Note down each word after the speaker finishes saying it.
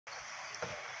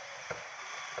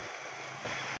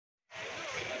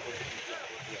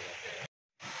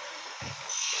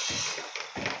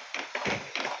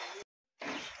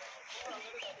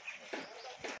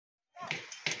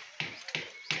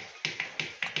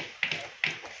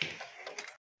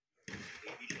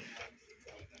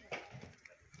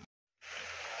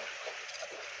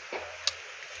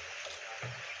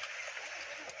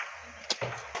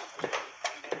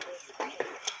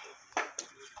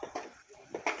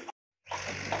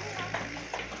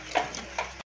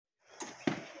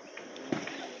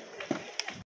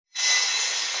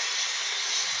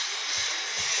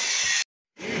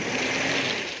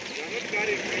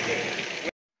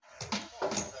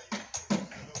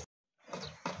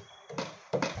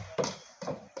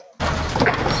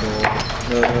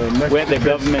where the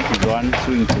government is the one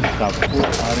suing to recover. Who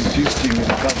are resisting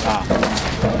recovery.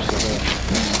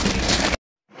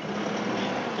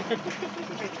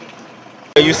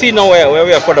 You see now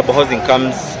where affordable housing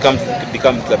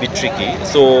becomes a bit tricky.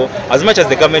 So as much as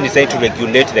the government is trying to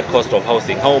regulate the cost of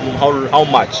housing, how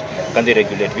much can they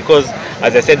regulate? Because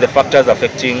as I said, the factors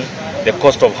affecting the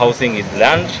cost of housing is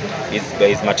land,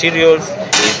 is materials,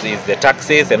 is the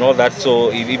taxes and all that.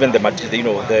 So even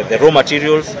the raw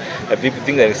materials, people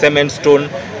think like cement, stone,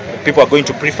 people are going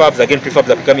to prefabs. Again, prefabs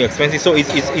are becoming expensive. So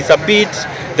it's a bit,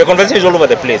 the conversation is all over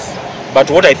the place. But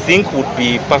what I think would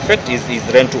be perfect is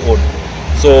rent to own.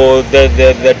 So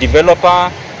the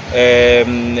developer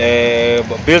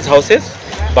builds houses,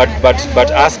 but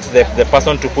asks the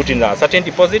person to put in a certain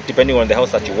deposit depending on the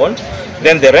house that you want.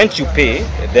 Then the rent you pay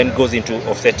then goes into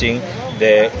offsetting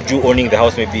you owning the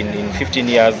house maybe in 15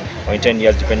 years or in 10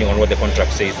 years depending on what the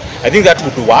contract says. I think that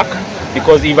would work,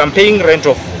 because if I'm paying rent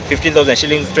of 15,000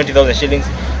 shillings, 20,000 shillings,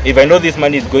 if I know this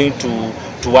money is going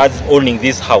towards owning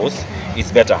this house,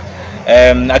 it's better.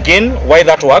 Again, why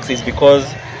that works is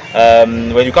because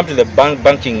when you come to the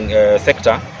banking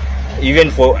sector, even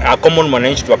for a common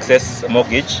man to access a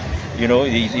mortgage,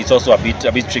 it's also a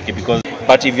bit tricky.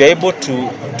 But if you're able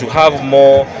to have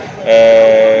more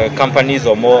companies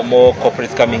or more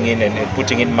corporates coming in and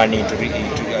putting in money into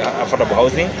affordable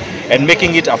housing and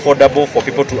making it affordable for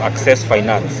people to access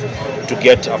finance to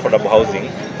get affordable housing,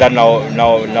 that now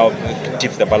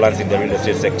tips the balance in the real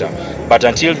estate sector. But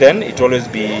until then, it will always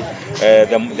be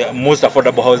the most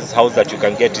affordable house that you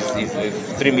can get is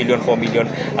 3 million, 4 million.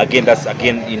 Again, that's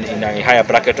in a higher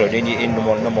bracket or any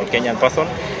normal Kenyan person.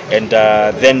 And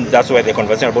then that's why the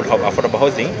conversation about affordable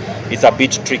housing is a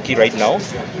bit tricky right now.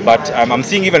 But I'm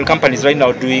seeing even companies right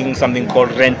now doing something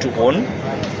called rent to own.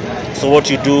 So what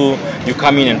you do, you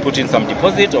come in and put in some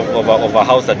deposit of a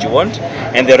house that you want,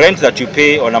 and the rent that you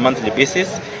pay on a monthly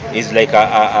basis is like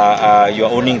you're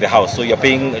owning the house. So you're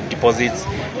paying deposits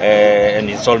and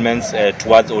installments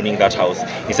towards owning that house.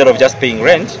 Instead of just paying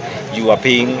rent, you are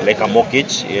paying like a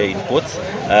mortgage in quotes.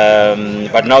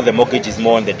 But now the mortgage is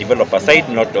more on the developer side,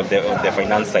 not of the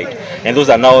finance side. And those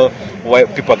are now why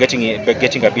people are getting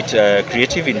a bit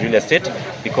creative in real estate,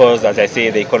 because as I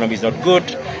say, the economy is not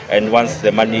good, and once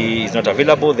the money is not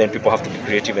available, then people have to be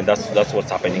creative, and that's what's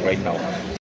happening right now.